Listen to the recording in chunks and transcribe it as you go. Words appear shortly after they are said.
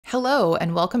Hello,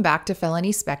 and welcome back to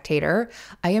Felony Spectator.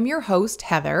 I am your host,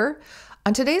 Heather.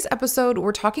 On today's episode,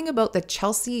 we're talking about the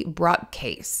Chelsea Bruck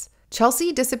case.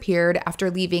 Chelsea disappeared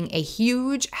after leaving a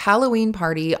huge Halloween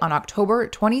party on October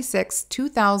 26,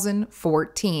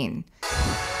 2014.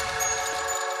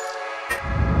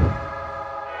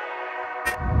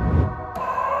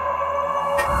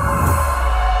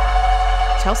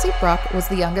 Chelsea Bruck was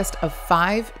the youngest of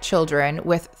 5 children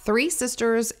with 3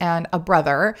 sisters and a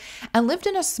brother and lived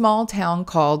in a small town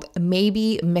called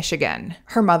Maybe, Michigan.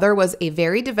 Her mother was a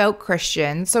very devout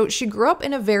Christian, so she grew up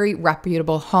in a very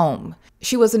reputable home.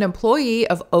 She was an employee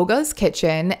of Olga's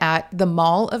Kitchen at the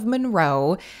Mall of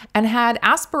Manroe and had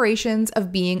aspirations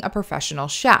of being a professional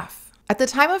chef. At the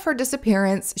time of her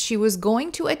disappearance, she was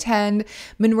going to attend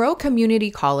Manroe Community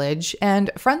College,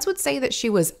 and friends would say that she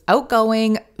was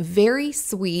outgoing, very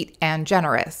sweet, and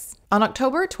generous. On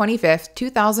October 25th,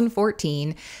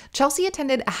 2014, Chelsea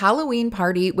attended a Halloween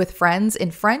party with friends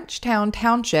in Frenchtown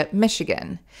Township,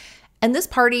 Michigan. And this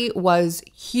party was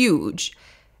huge.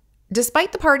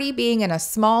 Despite the party being in a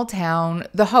small town,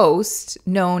 the host,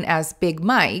 known as Big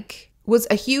Mike, was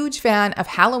a huge fan of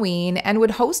Halloween and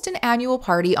would host an annual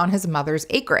party on his mother's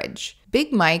acreage.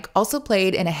 Big Mike also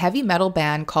played in a heavy metal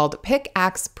band called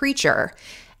Pickaxe Preacher.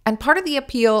 And part of the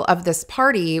appeal of this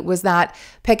party was that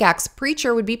Pickaxe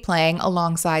Preacher would be playing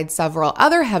alongside several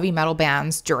other heavy metal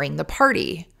bands during the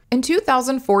party. In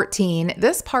 2014,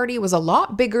 this party was a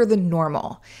lot bigger than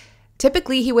normal.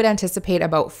 Typically, he would anticipate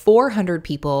about 400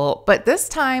 people, but this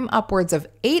time upwards of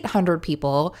 800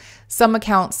 people, some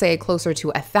accounts say closer to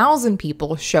 1,000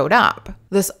 people, showed up.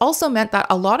 This also meant that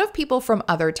a lot of people from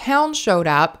other towns showed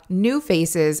up, new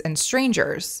faces and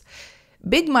strangers.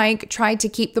 Big Mike tried to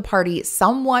keep the party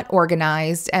somewhat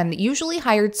organized and usually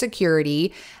hired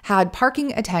security, had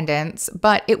parking attendants,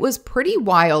 but it was pretty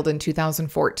wild in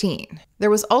 2014. There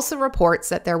was also reports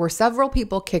that there were several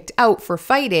people kicked out for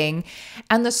fighting,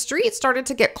 and the street started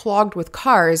to get clogged with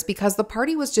cars because the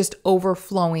party was just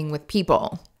overflowing with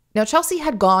people. Now, Chelsea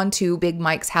had gone to Big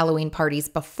Mike's Halloween parties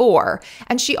before,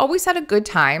 and she always had a good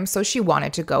time, so she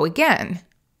wanted to go again.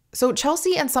 So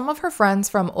Chelsea and some of her friends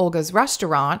from Olga's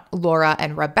restaurant, Laura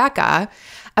and Rebecca,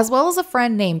 as well as a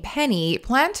friend named Penny,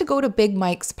 planned to go to Big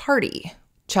Mike's party.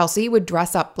 Chelsea would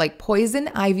dress up like Poison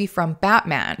Ivy from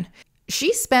Batman.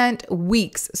 She spent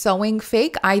weeks sewing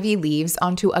fake ivy leaves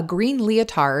onto a green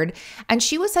leotard, and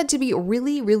she was said to be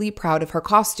really proud of her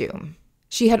costume.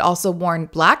 She had also worn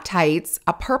black tights,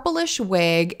 a purplish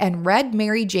wig, and red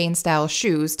MaryJane style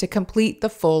shoes to complete the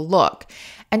full look.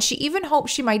 And she even hoped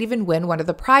she might even win one of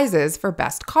the prizes for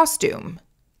best costume.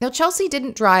 Now, Chelsea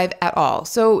didn't drive at all,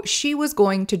 so she was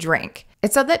going to drink.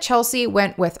 It said that Chelsea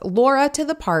went with Laura to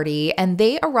the party, and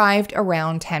they arrived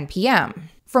around 10 p.m.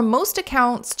 From most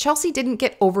accounts, Chelsea didn't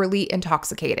get overly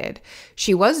intoxicated.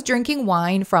 She was drinking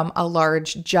wine from a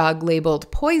large jug labeled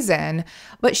Poison,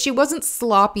 but she wasn't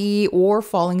sloppy or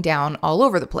falling down all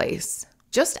over the place.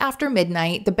 Just after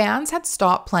midnight, the bands had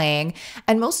stopped playing,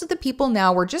 and most of the people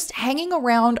now were just hanging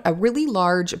around a really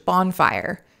large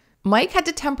bonfire. Mike had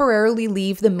to temporarily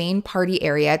leave the main party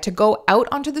area to go out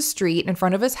onto the street in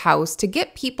front of his house to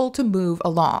get people to move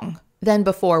along. Then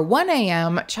before 1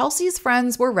 a.m., Chelsea's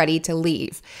friends were ready to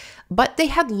leave, but they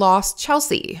had lost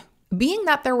Chelsea. Being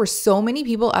that there were so many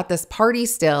people at this party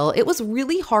still, it was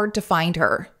really hard to find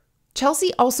her.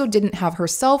 Chelsea also didn't have her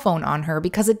cell phone on her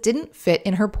because it didn't fit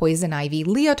in her Poison Ivy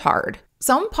leotard.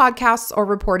 Some podcasts are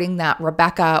reporting that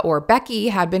Rebecca or Becky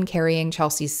had been carrying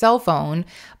Chelsea's cell phone,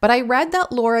 but I read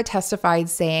that Laura testified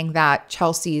saying that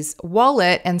Chelsea's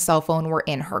wallet and cell phone were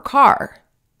in her car.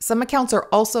 Some accounts are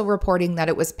also reporting that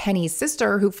it was Penny's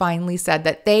sister who finally said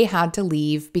that they had to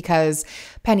leave because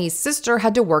Penny's sister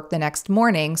had to work the next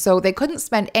morning, so they couldn't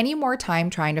spend any more time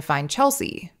trying to find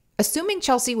Chelsea. Assuming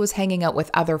Chelsea was hanging out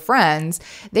with other friends,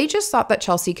 they just thought that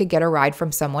Chelsea could get a ride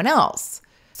from someone else.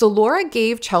 So Laura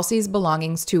gave Chelsea's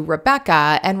belongings to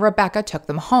Rebecca, and Rebecca took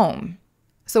them home.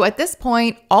 So at this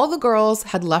point, all the girls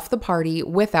had left the party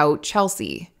without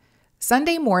Chelsea.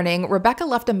 Sunday morning, Rebecca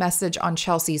left a message on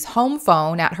Chelsea's home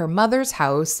phone at her mother's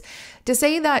house to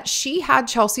say that she had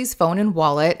Chelsea's phone and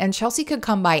wallet, and Chelsea could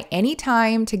come by any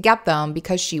time to get them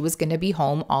because she was going to be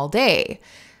home all day.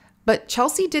 But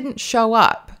Chelsea didn't show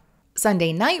up.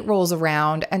 Sunday night rolls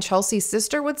around, and Chelsea's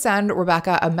sister would send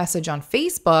Rebecca a message on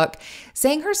Facebook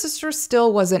saying her sister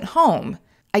still wasn't home.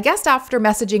 I guess after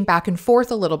messaging back and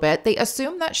forth a little bit, they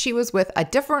assumed that she was with a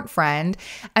different friend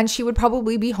and she would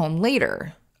probably be home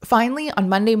later. Finally, on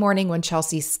Monday morning when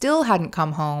Chelsea still hadn't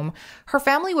come home, her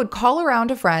family would call around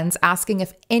to friends asking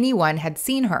if anyone had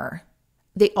seen her.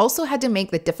 They also had to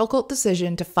make the difficult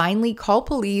decision to finally call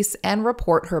police and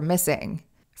report her missing.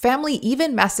 Family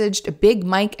even messaged Big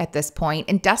Mike at this point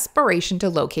in desperation to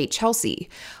locate Chelsea,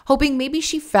 hoping maybe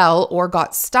she fell or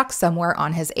got stuck somewhere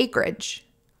on his acreage.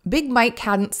 Big Mike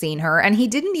hadn't seen her, and he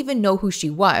didn't even know who she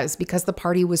was because the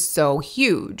party was so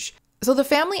huge. So the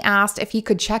family asked if he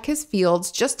could check his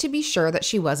fields just to be sure that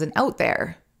she wasn't out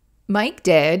there. Mike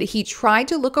did. He tried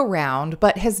to look around,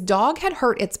 but his dog had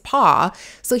hurt its paw,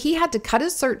 so he had to cut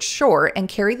his search short and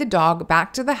carry the dog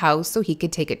back to the house so he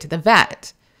could take it to the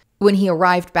vet. When he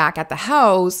arrived back at the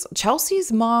house,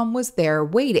 Chelsea's mom was there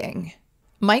waiting.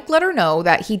 Mike let her know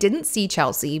that he didn't see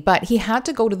Chelsea, but he had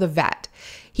to go to the vet.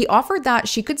 He offered that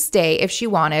she could stay if she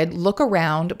wanted, look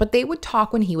around, but they would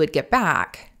talk when he would get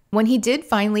back. When he did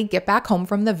finally get back home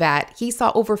from the vet, he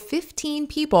saw over 15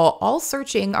 people all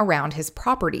searching around his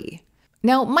property.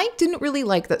 Now, Mike didn't really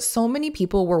like that so many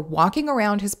people were walking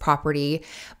around his property,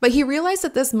 but he realized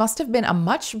that this must have been a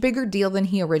much bigger deal than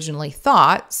he originally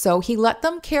thought, so he let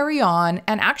them carry on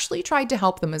and actually tried to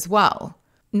help them as well.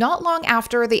 Not long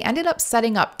after, they ended up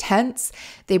setting up tents,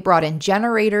 they brought in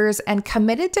generators, and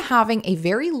committed to having a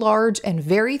very large and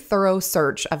very thorough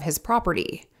search of his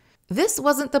property. This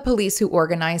wasn't the police who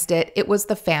organized it, it was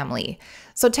the family.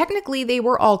 So technically, they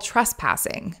were all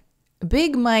trespassing.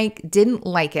 Big Mike didn't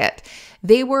like it.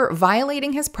 They were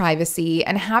violating his privacy,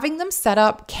 and having them set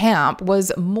up camp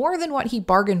was more than what he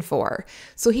bargained for,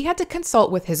 so he had to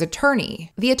consult with his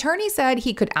attorney. The attorney said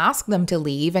he could ask them to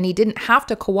leave and he didn't have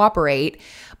to cooperate,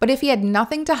 but if he had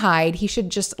nothing to hide, he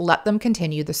should just let them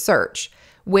continue the search,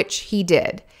 which he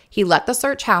did. He let the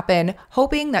search happen,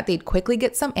 hoping that they'd quickly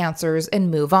get some answers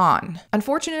and move on.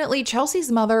 Unfortunately,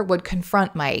 Chelsea's mother would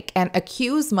confront Mike and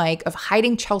accuse Mike of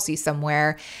hiding Chelsea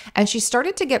somewhere, and she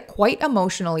started to get quite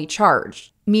emotionally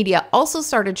charged. Media also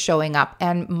started showing up,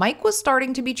 and Mike was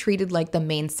starting to be treated like the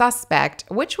main suspect,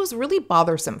 which was really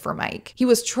bothersome for Mike. He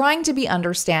was trying to be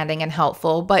understanding and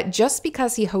helpful, but just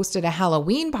because he hosted a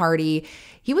Halloween party,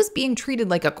 he was being treated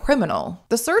like a criminal.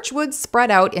 The search would spread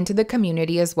out into the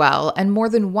community as well, and more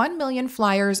than 1 million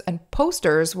flyers and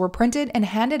posters were printed and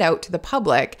handed out to the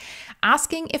public,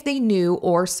 asking if they knew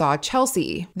or saw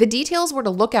Chelsea. The details were to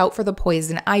look out for the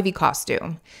poison ivy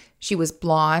costume. She was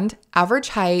blonde, average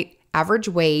height, average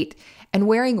weight, and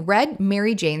wearing red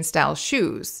MaryJane style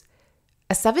shoes.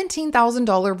 A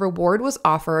 $17,000 reward was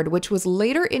offered, which was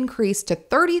later increased to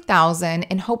 $30,000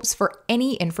 in hopes for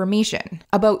any information.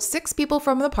 About 6 people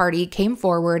from the party came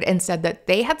forward and said that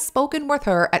they had spoken with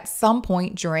her at some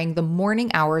point during the morning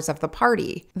hours of the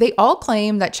party. They all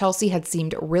claimed that Chelsea had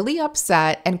seemed really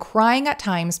upset and crying at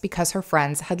times because her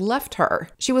friends had left her.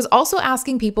 She was also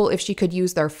asking people if she could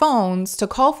use their phones to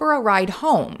call for a ride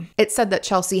home. It said that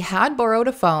Chelsea had borrowed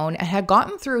a phone and had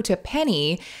gotten through to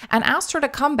Penny and asked her to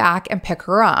come back and pick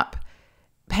her up.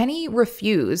 Penny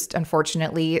refused,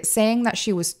 unfortunately, saying that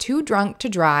she was too drunk to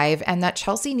drive and that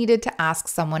Chelsea needed to ask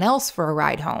someone else for a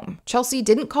ride home. Chelsea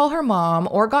didn't call her mom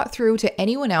or got through to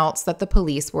anyone else that the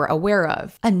police were aware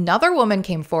of. Another woman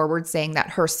came forward saying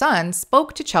that her son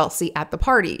spoke to Chelsea at the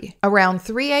party. Around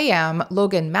 3 a.m.,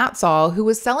 Logan Matsall, who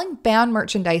was selling band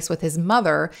merchandise with his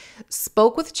mother,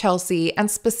 spoke with Chelsea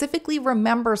and specifically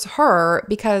remembers her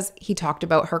because he talked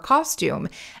about her costume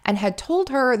and had told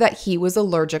her that he was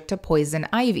allergic to poison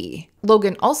ivy.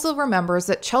 Logan also remembers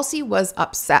that Chelsea was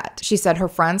upset. She said her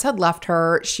friends had left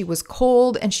her, she was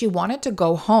cold, and she wanted to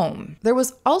go home. There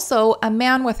was also a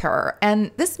man with her,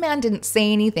 and this man didn't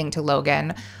say anything to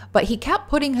Logan, but he kept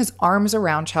putting his arms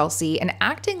around Chelsea and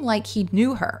acting like he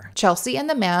knew her. Chelsea and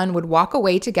the man would walk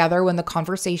away together when the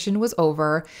conversation was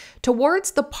over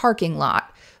towards the parking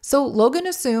lot. So Logan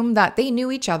assumed that they knew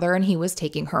each other and he was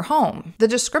taking her home. The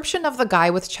description of the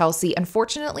guy with Chelsea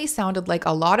unfortunately sounded like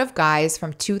a lot of guys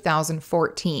from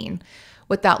 2014,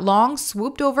 with that long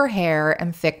swooped over hair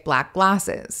and thick black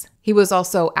glasses. He was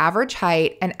also average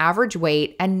height and average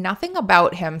weight, and nothing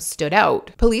about him stood out.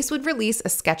 Police would release a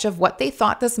sketch of what they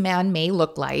thought this man may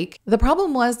look like. The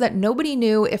problem was that nobody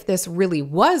knew if this really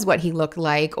was what he looked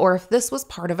like or if this was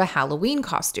part of a Halloween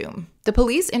costume. The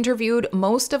police interviewed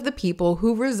most of the people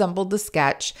who resembled the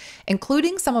sketch,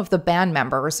 including some of the band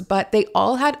members, but they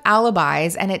all had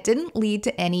alibis and it didn't lead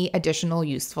to any additional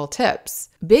useful tips.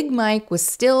 Big Mike was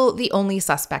still the only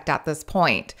suspect at this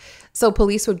point. So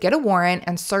police would get a warrant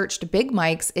and searched Big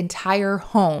Mike's entire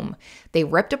home. They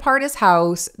ripped apart his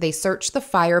house, they searched the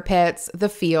fire pits, the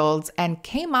fields, and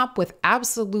came up with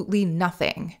absolutely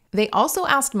nothing. They also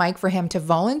asked Mike for him to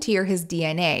volunteer his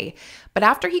DNA, but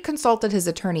after he consulted his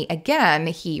attorney again,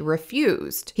 he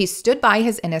refused. He stood by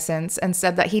his innocence and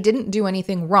said that he didn't do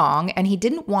anything wrong and he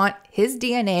didn't want his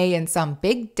DNA in some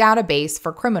big database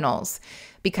for criminals.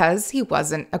 because he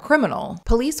wasn't a criminal.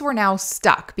 Police were now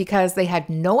stuck because they had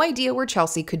no idea where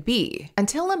Chelsea could be,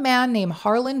 until a man named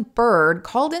Harland Byrd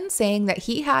called in saying that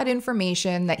he had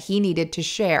information that he needed to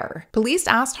share. Police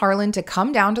asked Harland to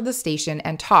come down to the station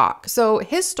and talk. So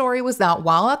his story was that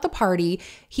while at the party,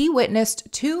 he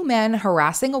witnessed two men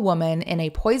harassing a woman in a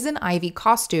poison ivy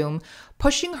costume,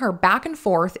 pushing her back and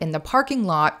forth in the parking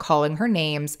lot, calling her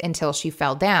names until she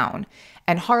fell down,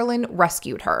 and Harland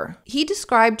rescued her. He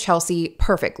described Chelsea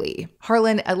perfectly.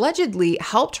 Harland allegedly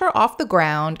helped her off the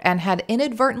ground and had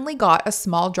inadvertently got a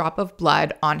small drop of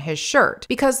blood on his shirt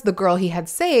because the girl he had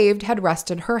saved had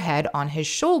rested her head on his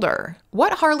shoulder.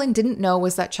 What Harland didn't know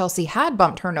was that Chelsea had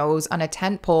bumped her nose on a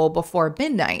tent pole before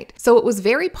midnight, so it was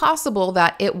very possible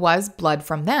that it was blood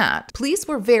from that. Police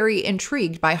were very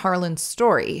intrigued by Harland's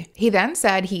story. He then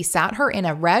said he sat her in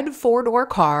a red four-door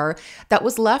car that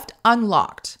was left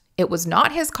unlocked. It was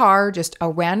not his car, just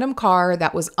a random car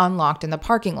that was unlocked in the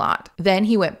parking lot. Then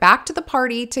he went back to the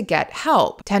party to get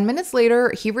help. 10 minutes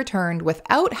later, he returned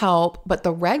without help, but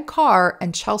the red car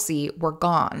and Chelsea were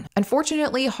gone.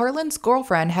 Unfortunately, Harland's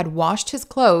girlfriend had washed his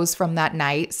clothes from that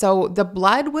night, so the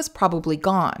blood was probably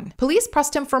gone. Police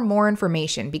pressed him for more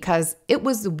information because it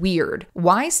was weird.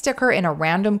 Why stick her in a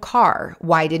random car?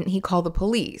 Why didn't he call the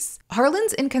police?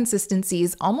 Harland's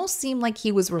inconsistencies almost seemed like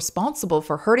he was responsible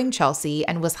for hurting Chelsea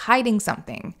and was hiding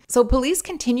something. So police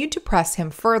continued to press him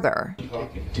further.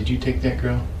 Did you take that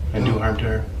girl and do harm to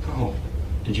her? No.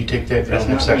 Did you take that girl and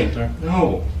have sex with her?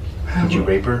 No. Did you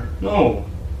rape her? No.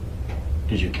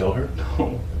 Did you kill her?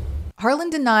 No.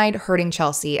 Harland denied hurting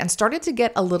Chelsea and started to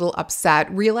get a little upset,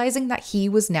 realizing that he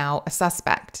was now a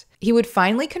suspect. He would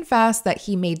finally confess that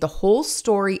he made the whole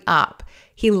story up.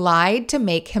 He lied to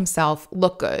make himself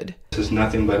look good. This is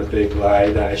nothing but a big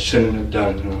lie that I shouldn't have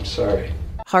done, and I'm sorry.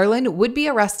 Harland would be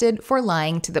arrested for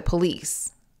lying to the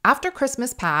police. After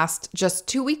Christmas passed, just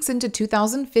 2 weeks into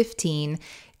 2015,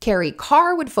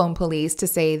 Carr would phone police to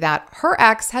say that her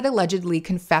ex had allegedly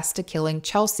confessed to killing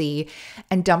Chelsea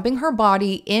and dumping her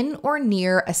body in or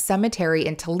near a cemetery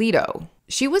in Toledo.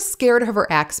 She was scared of her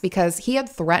ex because he had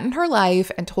threatened her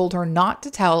life and told her not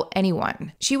to tell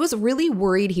anyone. She was really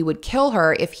worried he would kill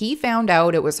her if he found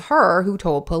out it was her who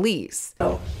told police.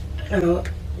 I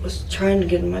was trying to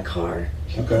get in my car.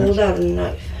 He Okay. pulled out a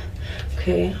knife.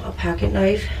 Okay, a pocket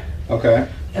knife. Okay.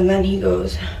 And then he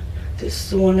goes, "This is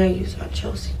the one I used on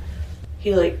Chelsea."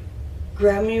 He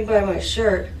grabbed me by my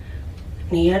shirt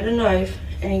and he had a knife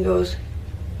and he goes,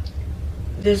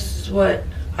 "This is what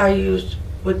I used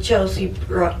with Chelsea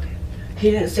Bruck." He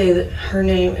didn't say that her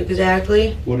name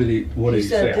exactly. What did he He say?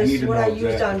 said, "This is what I used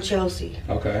exactly. on Chelsea.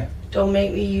 Okay. Don't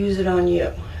make me use it on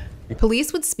you."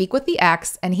 Police would speak with the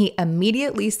ex and he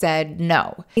immediately said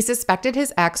no. He suspected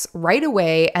his ex right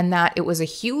away and that it was a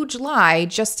huge lie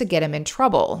just to get him in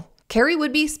trouble. Carrie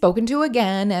would be spoken to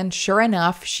again, and sure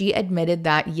enough, she admitted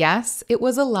that yes, it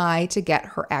was a lie to get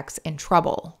her ex in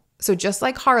trouble. So just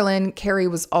like Harland, Carrie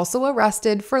was also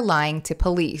arrested for lying to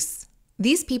police.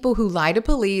 These people who lie to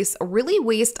police really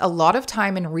waste a lot of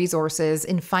time and resources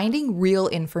in finding real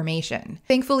information.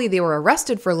 Thankfully, they were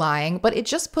arrested for lying, but it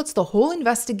just puts the whole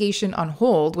investigation on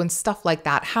hold when stuff like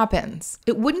that happens.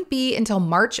 It wouldn't be until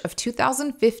March of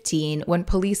 2015 when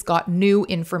police got new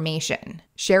information.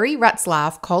 Sherri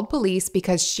Retzlaff called police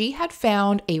because she had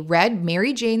found a red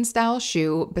MaryJane style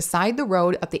shoe beside the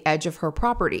road at the edge of her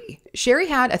property. Sherri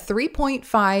had a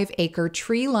 3.5-acre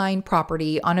tree-lined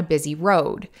property on a busy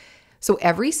road. So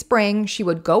every spring, she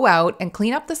would go out and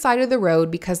clean up the side of the road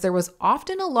because there was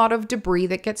often a lot of debris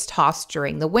that gets tossed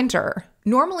during the winter.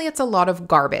 Normally, it's a lot of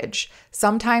garbage,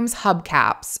 sometimes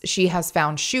hubcaps. She has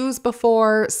found shoes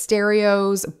before,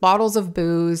 stereos, bottles of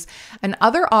booze, and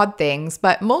other odd things,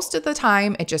 but most of the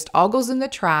time, it just all goes in the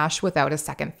trash without a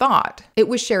second thought. It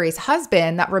was Sherri's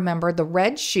husband that remembered the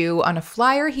red shoe on a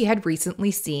flyer he had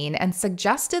recently seen and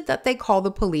suggested that they call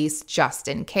the police just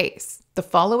in case. The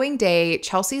following day,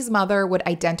 Chelsea's mother would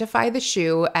identify the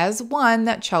shoe as one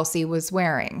that Chelsea was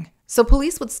wearing. So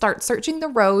police would start searching the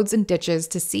roads and ditches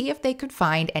to see if they could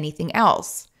find anything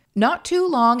else. Not too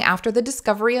long after the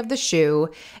discovery of the shoe,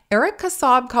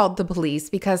 Kasab called the police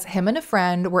because him and a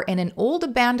friend were in an old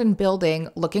abandoned building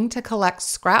looking to collect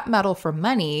scrap metal for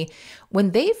money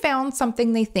when they found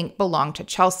something they think belonged to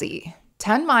Chelsea.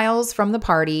 10 miles from the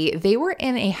party, they were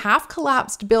in a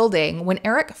half-collapsed building when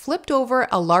Eric flipped over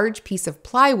a large piece of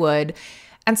plywood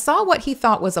and saw what he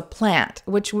thought was a plant,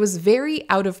 which was very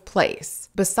out of place.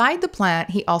 Beside the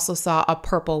plant, he also saw a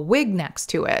purple wig next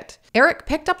to it. Eric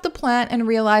picked up the plant and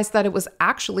realized that it was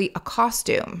actually a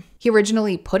costume. He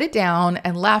originally put it down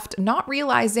and left, not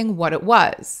realizing what it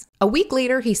was. A week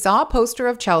later, he saw a poster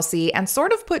of Chelsea and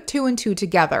sort of put two and two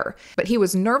together, but he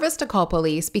was nervous to call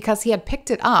police because he had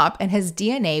picked it up and his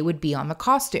DNA would be on the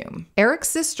costume. Eric's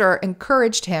sister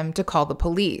encouraged him to call the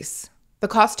police. The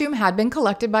costume had been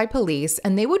collected by police,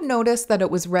 and they would notice that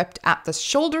it was ripped at the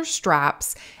shoulder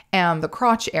straps and the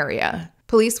crotch area.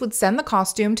 Police would send the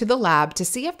costume to the lab to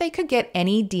see if they could get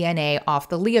any DNA off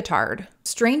the leotard.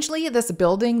 Strangely, this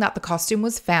building that the costume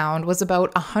was found was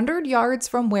about 100 yards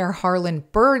from where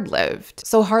Harland Byrd lived,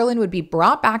 so Harland would be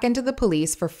brought back into the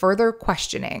police for further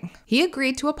questioning. He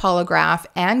agreed to a polygraph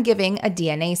and giving a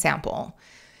DNA sample.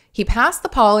 He passed the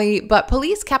poly, but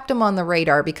police kept him on the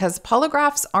radar because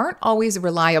polygraphs aren't always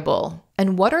reliable.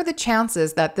 And what are the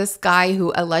chances that this guy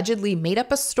who allegedly made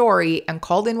up a story and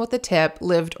called in with a tip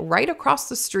lived right across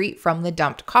the street from the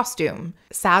dumped costume?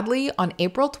 Sadly, on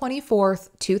April 24th,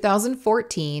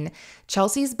 2014,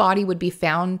 Chelsea's body would be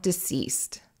found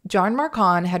deceased. John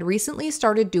Marcon had recently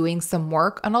started doing some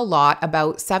work on a lot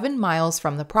about 7 miles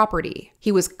from the property.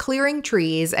 He was clearing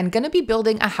trees and going to be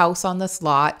building a house on this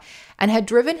lot, and had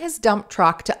driven his dump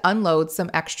truck to unload some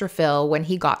extra fill when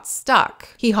he got stuck.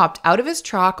 He hopped out of his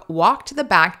truck, walked to the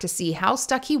back to see how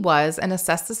stuck he was, and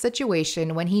assessed the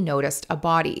situation when he noticed a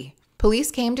body.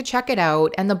 Police came to check it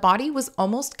out, and the body was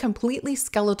almost completely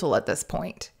skeletal at this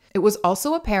point. It was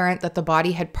also apparent that the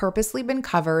body had purposely been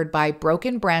covered by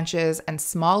broken branches and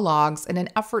small logs in an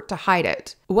effort to hide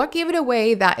it. What gave it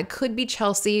away that it could be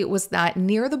Chelsea was that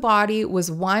near the body was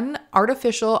one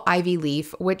artificial ivy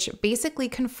leaf, which basically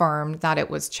confirmed that it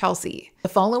was Chelsea. The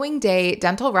following day,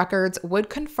 dental records would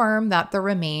confirm that the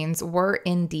remains were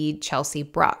indeed Chelsea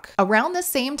Bruck. Around the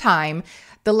same time,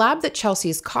 the lab that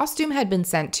Chelsea's costume had been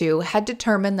sent to had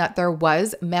determined that there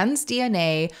was men's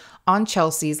DNA on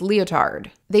Chelsea's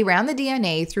leotard. They ran the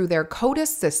DNA through their CODIS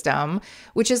system,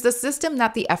 which is the system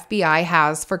that the FBI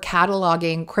has for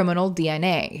cataloging criminal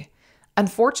DNA.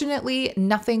 Unfortunately,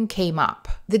 nothing came up.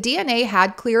 The DNA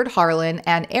had cleared Harland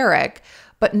and Eric,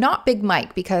 but not Big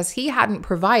Mike because he hadn't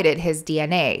provided his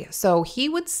DNA, so he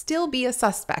would still be a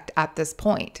suspect at this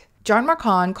point. John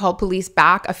Marcon called police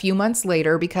back a few months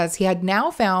later because he had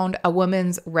now found a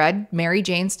woman's red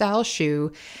MaryJane style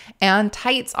shoe and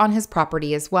tights on his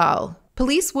property as well.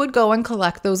 Police would go and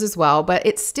collect those as well, but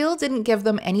it still didn't give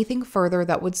them anything further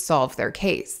that would solve their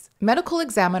case. Medical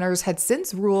examiners had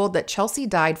since ruled that Chelsea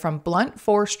died from blunt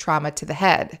force trauma to the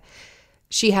head.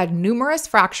 She had numerous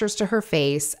fractures to her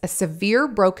face, a severe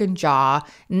broken jaw,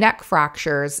 neck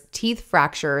fractures, teeth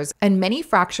fractures, and many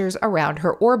fractures around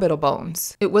her orbital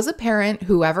bones. It was apparent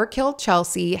whoever killed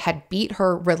Chelsea had beat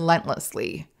her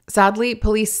relentlessly. Sadly,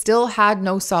 police still had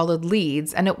no solid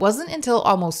leads, and it wasn't until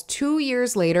almost 2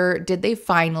 years later did they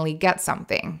finally get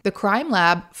something. The crime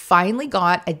lab finally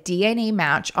got a DNA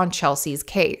match on Chelsea's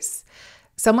case.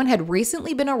 Someone had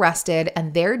recently been arrested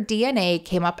and their DNA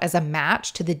came up as a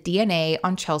match to the DNA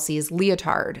on Chelsea's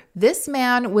leotard. This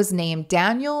man was named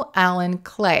Daniel Allen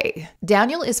Clay.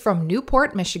 Daniel is from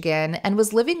Newport, Michigan, and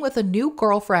was living with a new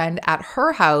girlfriend at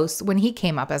her house when he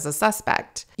came up as a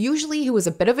suspect. Usually he was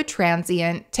a bit of a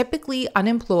transient, typically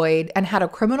unemployed, and had a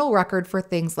criminal record for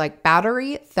things like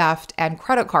battery, theft, and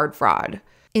credit card fraud.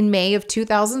 In May of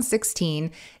 2016,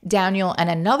 Daniel and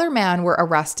another man were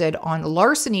arrested on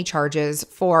larceny charges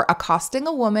for accosting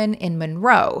a woman in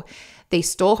Manroe. They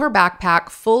stole her backpack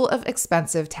full of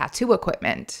expensive tattoo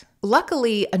equipment.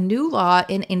 Luckily, a new law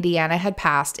in Indiana had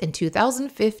passed in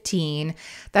 2015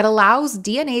 that allows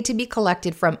DNA to be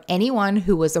collected from anyone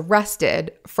who was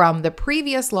arrested, from the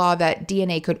previous law that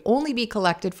DNA could only be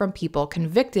collected from people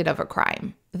convicted of a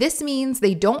crime. This means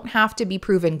they don't have to be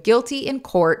proven guilty in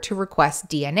court to request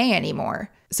DNA anymore.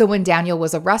 So when Daniel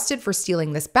was arrested for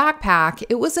stealing this backpack,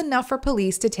 it was enough for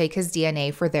police to take his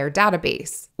DNA for their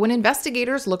database. When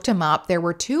investigators looked him up, there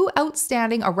were 2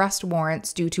 outstanding arrest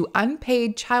warrants due to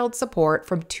unpaid child support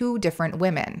from 2 different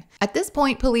women. At this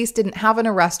point, police didn't have an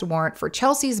arrest warrant for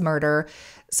Chelsea's murder,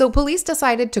 so police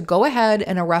decided to go ahead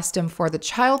and arrest him for the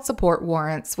child support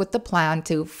warrants with the plan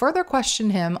to further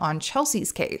question him on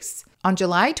Chelsea's case. On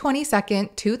July 22,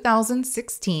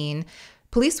 2016,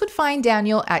 police would find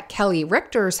Daniel at Kelly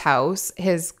Richter's house,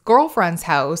 his girlfriend's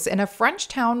house, in a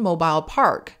Frenchtown mobile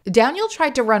park. Daniel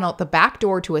tried to run out the back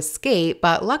door to escape,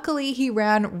 but luckily he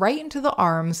ran right into the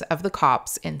arms of the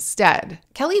cops instead.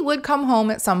 Kelly would come home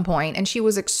at some point, and she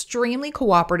was extremely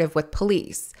cooperative with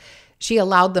police. She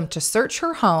allowed them to search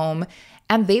her home,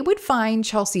 and they would find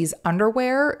Chelsea's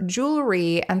underwear,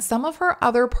 jewelry, and some of her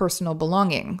other personal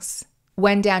belongings.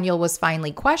 When Daniel was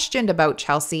finally questioned about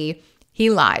Chelsea, he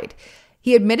lied.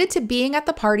 He admitted to being at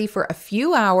the party for a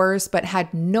few hours, but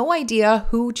had no idea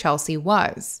who Chelsea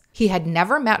was. He had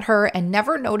never met her and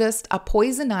never noticed a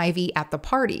poison ivy at the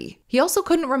party. He also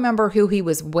couldn't remember who he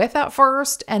was with at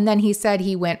first, and then he said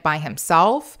he went by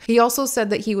himself. He also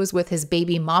said that he was with his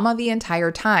baby mama the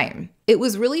entire time. It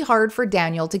was really hard for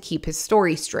Daniel to keep his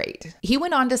story straight. He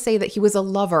went on to say that he was a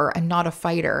lover and not a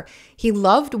fighter. He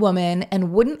loved women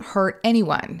and wouldn't hurt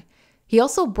anyone. He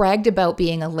also bragged about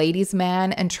being a ladies'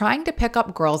 man and trying to pick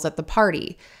up girls at the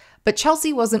party. But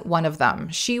Chelsea wasn't one of them.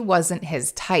 She wasn't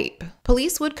his type.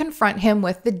 Police would confront him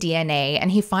with the DNA,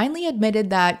 and he finally admitted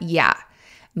that, yeah,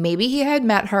 maybe he had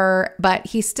met her, but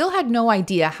he still had no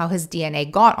idea how his DNA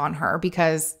got on her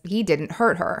because he didn't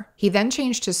hurt her. He then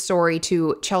changed his story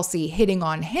to Chelsea hitting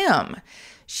on him.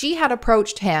 She had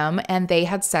approached him and they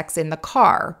had sex in the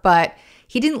car, but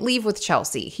he didn't leave with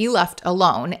Chelsea. He left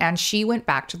alone and she went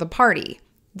back to the party.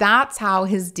 That's how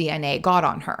his DNA got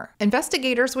on her.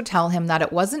 Investigators would tell him that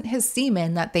it wasn't his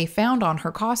semen that they found on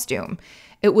her costume.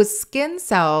 It was skin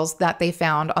cells that they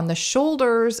found on the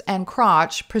shoulders and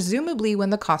crotch, presumably when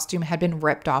the costume had been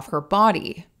ripped off her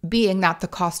body. Being that the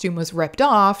costume was ripped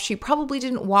off, she probably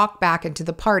didn't walk back into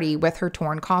the party with her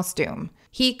torn costume.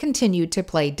 He continued to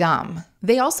play dumb.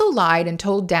 They also lied and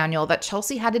told Daniel that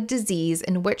Chelsea had a disease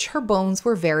in which her bones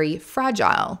were very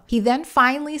fragile. He then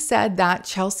finally said that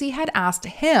Chelsea had asked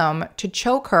him to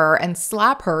choke her and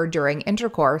slap her during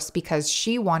intercourse because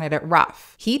she wanted it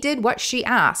rough. He did what she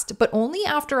asked, but only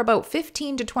after about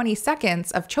 15 to 20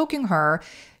 seconds of choking her,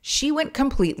 she went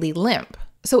completely limp.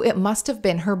 So it must have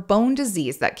been her bone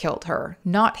disease that killed her,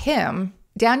 not him.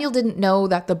 Daniel didn't know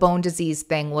that the bone disease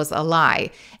thing was a lie.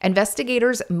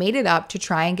 Investigators made it up to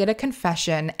try and get a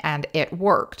confession, and it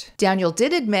worked. Daniel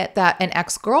did admit that an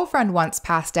ex-girlfriend once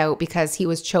passed out because he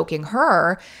was choking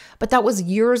her, but that was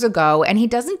years ago, and he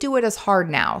doesn't do it as hard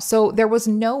now, so there was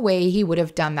no way he would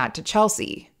have done that to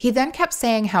Chelsea. He then kept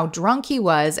saying how drunk he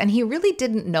was, and he really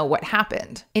didn't know what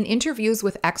happened. In interviews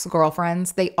with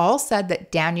ex-girlfriends, they all said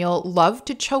that Daniel loved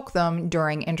to choke them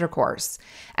during intercourse,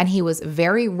 and he was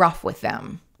very rough with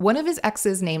them. One of his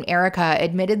exes named Erica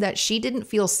admitted that she didn't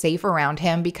feel safe around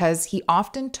him because he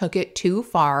often took it too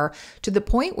far to the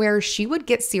point where she would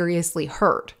get seriously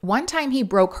hurt. One time he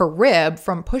broke her rib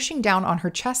from pushing down on her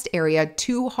chest area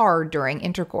too hard during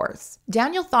intercourse.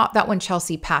 Daniel thought that when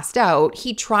Chelsea passed out,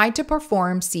 he tried to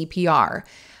perform CPR,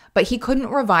 but he couldn't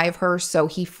revive her, so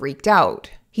he freaked out.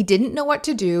 He didn't know what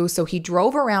to do, so he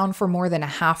drove around for more than a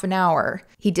half an hour.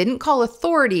 He didn't call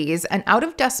authorities, and out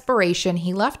of desperation,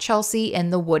 he left Chelsea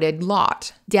in the wooded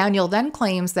lot. Daniel then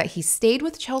claims that he stayed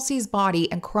with Chelsea's body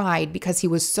and cried because he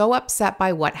was so upset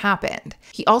by what happened.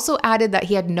 He also added that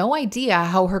he had no idea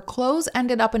how her clothes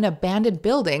ended up in an abandoned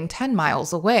building 10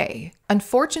 miles away.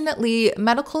 Unfortunately,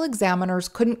 medical examiners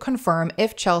couldn't confirm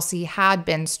if Chelsea had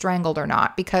been strangled or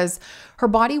not because her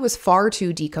body was far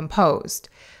too decomposed.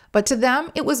 But to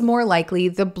them, it was more likely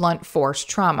the blunt force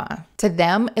trauma. To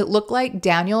them, it looked like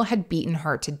Daniel had beaten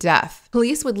her to death.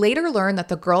 Police would later learn that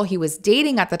the girl he was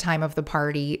dating at the time of the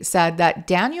party said that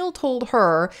Daniel told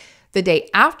her the day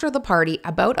after the party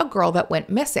about a girl that went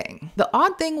missing. The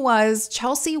odd thing was,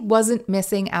 Chelsea wasn't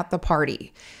missing at the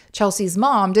party. Chelsea's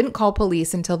mom didn't call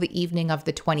police until the evening of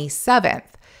the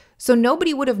 27th. So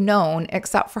nobody would have known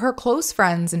except for her close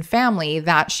friends and family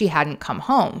that she hadn't come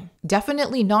home.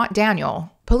 Definitely not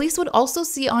Daniel. Police would also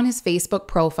see on his Facebook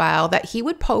profile that he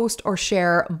would post or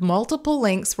share multiple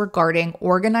links regarding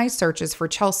organized searches for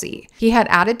Chelsea. He had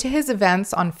added to his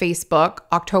events on Facebook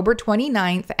October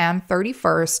 29th and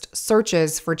 31st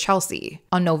searches for Chelsea.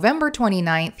 On November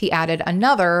 29th, he added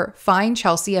another Find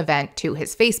Chelsea event to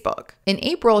his Facebook. In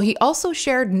April, he also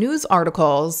shared news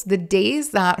articles the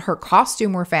days that her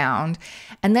costume were found,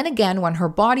 and then again when her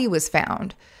body was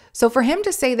found. So for him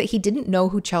to say that he didn't know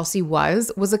who Chelsea was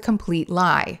a complete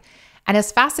lie. And his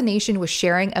fascination with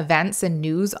sharing events and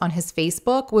news on his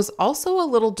Facebook was also a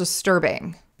little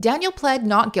disturbing. Daniel pled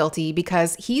not guilty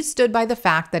because he stood by the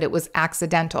fact that it was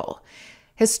accidental.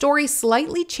 His story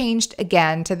slightly changed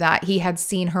again to that he had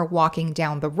seen her walking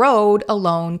down the road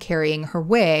alone carrying her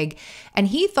wig, and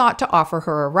he thought to offer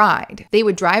her a ride. They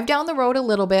would drive down the road a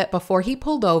little bit before he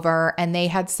pulled over, and they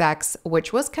had sex,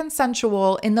 which was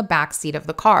consensual, in the back seat of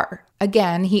the car.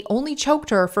 Again, he only choked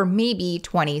her for maybe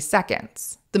 20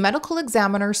 seconds. The medical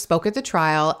examiner spoke at the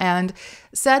trial and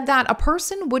said that a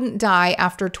person wouldn't die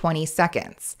after 20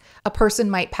 seconds. A person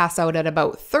might pass out at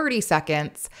about 30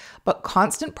 seconds, but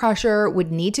constant pressure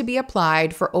would need to be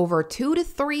applied for over 2 to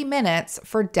 3 minutes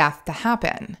for death to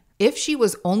happen. If she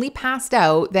was only passed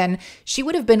out, then she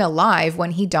would have been alive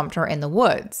when he dumped her in the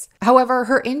woods. However,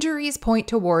 her injuries point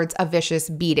towards a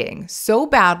vicious beating, so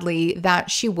badly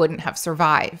that she wouldn't have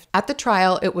survived. At the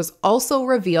trial, it was also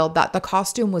revealed that the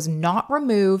costume was not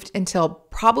removed until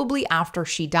probably after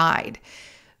she died,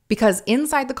 because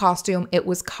inside the costume, it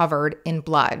was covered in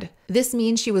blood. This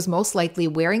means she was most likely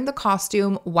wearing the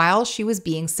costume while she was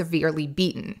being severely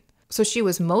beaten. So she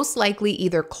was most likely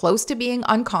either close to being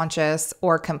unconscious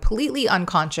or completely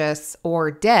unconscious or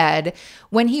dead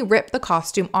when he ripped the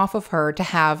costume off of her to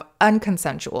have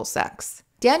unconsensual sex.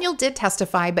 Daniel did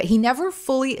testify, but he never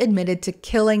fully admitted to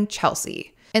killing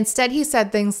Chelsea. Instead, he said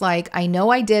things like, "I know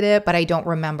I did it, but I don't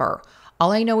remember.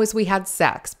 All I know is we had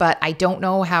sex, but I don't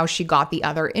know how she got the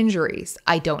other injuries.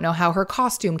 I don't know how her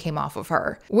costume came off of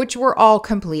her," which were all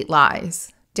complete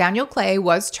lies. Daniel Clay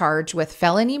was charged with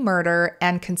felony murder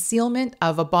and concealment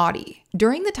of a body.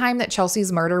 During the time that Chelsea's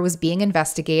murder was being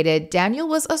investigated, Daniel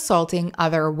was assaulting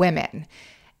other women.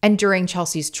 And during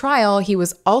Chelsea's trial, he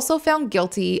was also found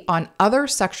guilty on other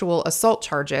sexual assault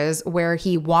charges where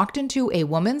he walked into a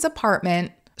woman's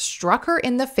apartment, struck her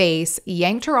in the face,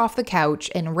 yanked her off the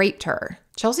couch, and raped her.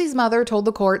 Chelsea's mother told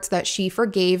the courts that she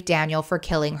forgave Daniel for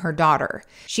killing her daughter.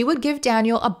 She would give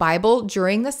Daniel a Bible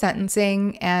during the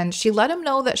sentencing, and she let him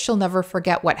know that she'll never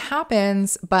forget what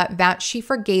happens, but that she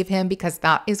forgave him because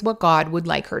that is what God would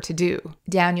like her to do.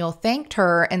 Daniel thanked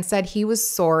her and said he was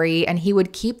sorry and he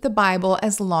would keep the Bible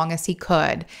as long as he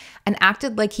could, and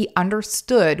acted like he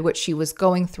understood what she was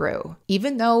going through,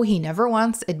 even though he never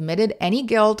once admitted any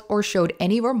guilt or showed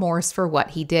any remorse for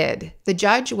what he did. The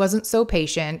judge wasn't so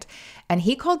patient, and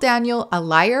he called Daniel a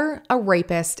liar, a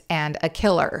rapist, and a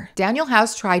killer. Daniel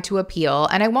has tried to appeal,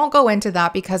 and I won't go into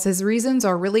that because his reasons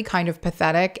are really kind of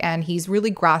pathetic and he's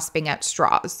really grasping at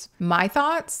straws. My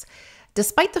thoughts?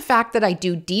 Despite the fact that I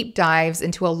do deep dives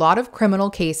into a lot of criminal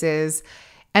cases,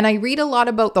 and I read a lot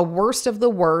about the worst of the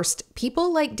worst,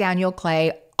 people like Daniel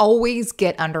Clay always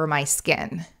get under my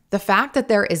skin. The fact that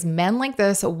there is men like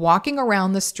this walking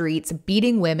around the streets,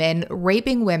 beating women,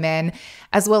 raping women,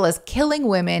 as well as killing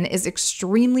women is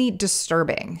extremely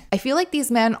disturbing. I feel like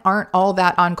these men aren't all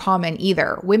that uncommon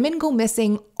either. Women go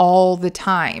missing all the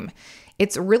time.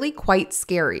 It's really quite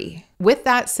scary. With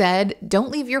that said,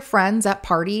 don't leave your friends at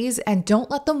parties and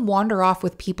don't let them wander off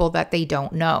with people that they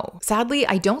don't know. Sadly,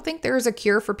 I don't think there is a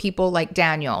cure for people like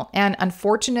Daniel, and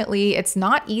unfortunately, it's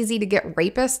not easy to get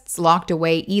rapists locked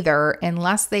away either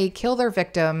unless they kill their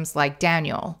victims like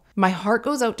Daniel. My heart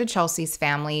goes out to Chelsea's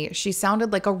family. She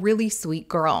sounded like a really sweet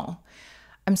girl.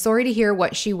 I'm sorry to hear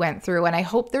what she went through, and I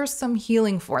hope there's some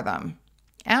healing for them.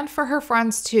 And for her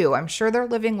friends too. I'm sure they're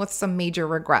living with some major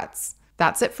regrets.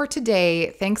 That's it for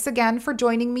today. Thanks again for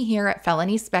joining me here at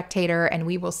Felony Spectator, and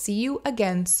we will see you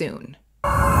again soon.